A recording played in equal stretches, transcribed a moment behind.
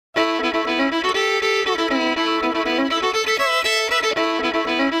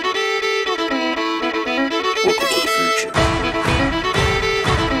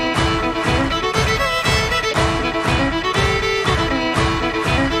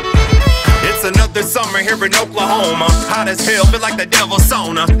love this summer here in Oklahoma. Hot as hell, feel like the devil's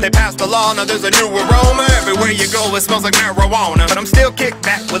sauna. They passed the law, now there's a new aroma. Everywhere you go, it smells like marijuana. But I'm still kicked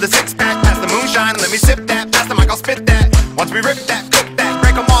back with a six-pack. Pass the moonshine, let me sip that. Pass the mic, I'll spit that. Watch me rip that, cook that.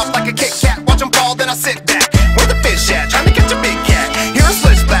 Break them off like a Kit Kat. Watch them fall, then I sit back. Where the fish at? Trying to catch a big cat. Hear a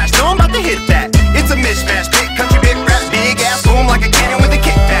splish splash, know I'm about to hit that. It's a mishmash, big country, big rap, big ass boom like a cannon with a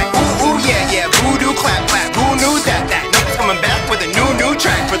kickback. Ooh, ooh, yeah, yeah, voodoo, clap, clap. Who knew that? Nothing's coming back with a new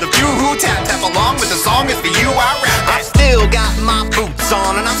track. For the few who tap along with the song, it's for you, I rap. I still got my boots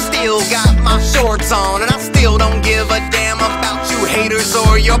on, and I still got my shorts on, and I still don't give a damn about you haters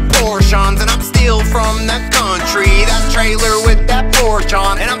or your portions. And I'm still from the country, that trailer with that porch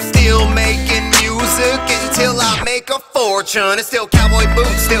on, and I'm still making music until I make a fortune. It's still cowboy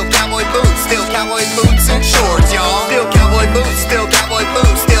boots, still cowboy boots, still cowboy boots and shorts, y'all. Still cowboy boots, still cowboy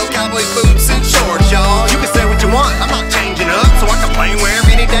boots, still cowboy boots and shorts, y'all. You can say what you want, I'm not changing up, so I can play wherever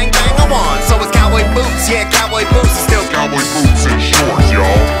any dang thing I want. So it's cowboy boots, yeah, cowboy boots, it's still cowboy boots and shorts,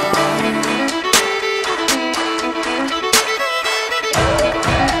 y'all.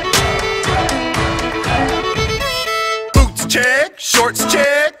 Check, shorts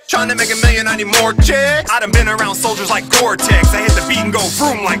check, trying to make $1 million, I need more checks. I done been around soldiers like Gore-Tex. I hit the beat and go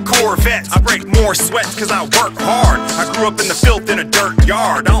vroom like Corvettes. I break more sweats cause I work hard. I grew up in the filth in a dirt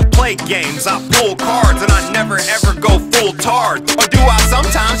yard. I don't play games, I pull cards, and I never ever go full tard. Or do I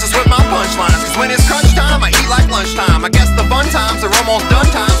sometimes just with my punchlines? Cause when it's crunch time, I eat like lunchtime. I guess the fun times are almost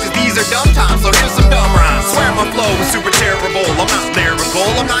done times, cause these are dumb times, so here's some dumb rhymes. Swear my flow is super terrible, I'm not lyrical,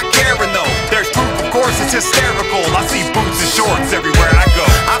 I'm not caring though. There's proof, of course, it's hysterical. I see boots and shorts everywhere I go.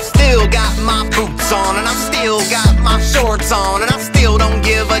 I've still got my boots on, and I've still got my shorts on, and I still don't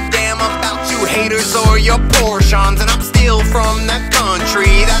give a damn about you haters or your portions. And I'm still from the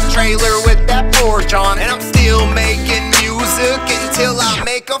country, that trailer with that porch on, and I'm still making music until I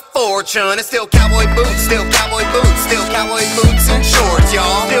make a fortune. It's still cowboy boots, still cowboy boots, still cowboy boots and shorts,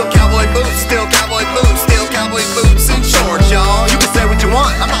 y'all. Still cowboy boots, still cowboy boots, still cowboy boots and shorts, y'all. You can say what you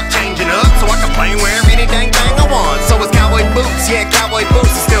want, I'm not changing up, so I can play wherever any dang thing I want. So it's cowboy boots, yeah, cowboy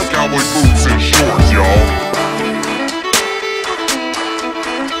boots, it's still cowboy boots and shorts, y'all.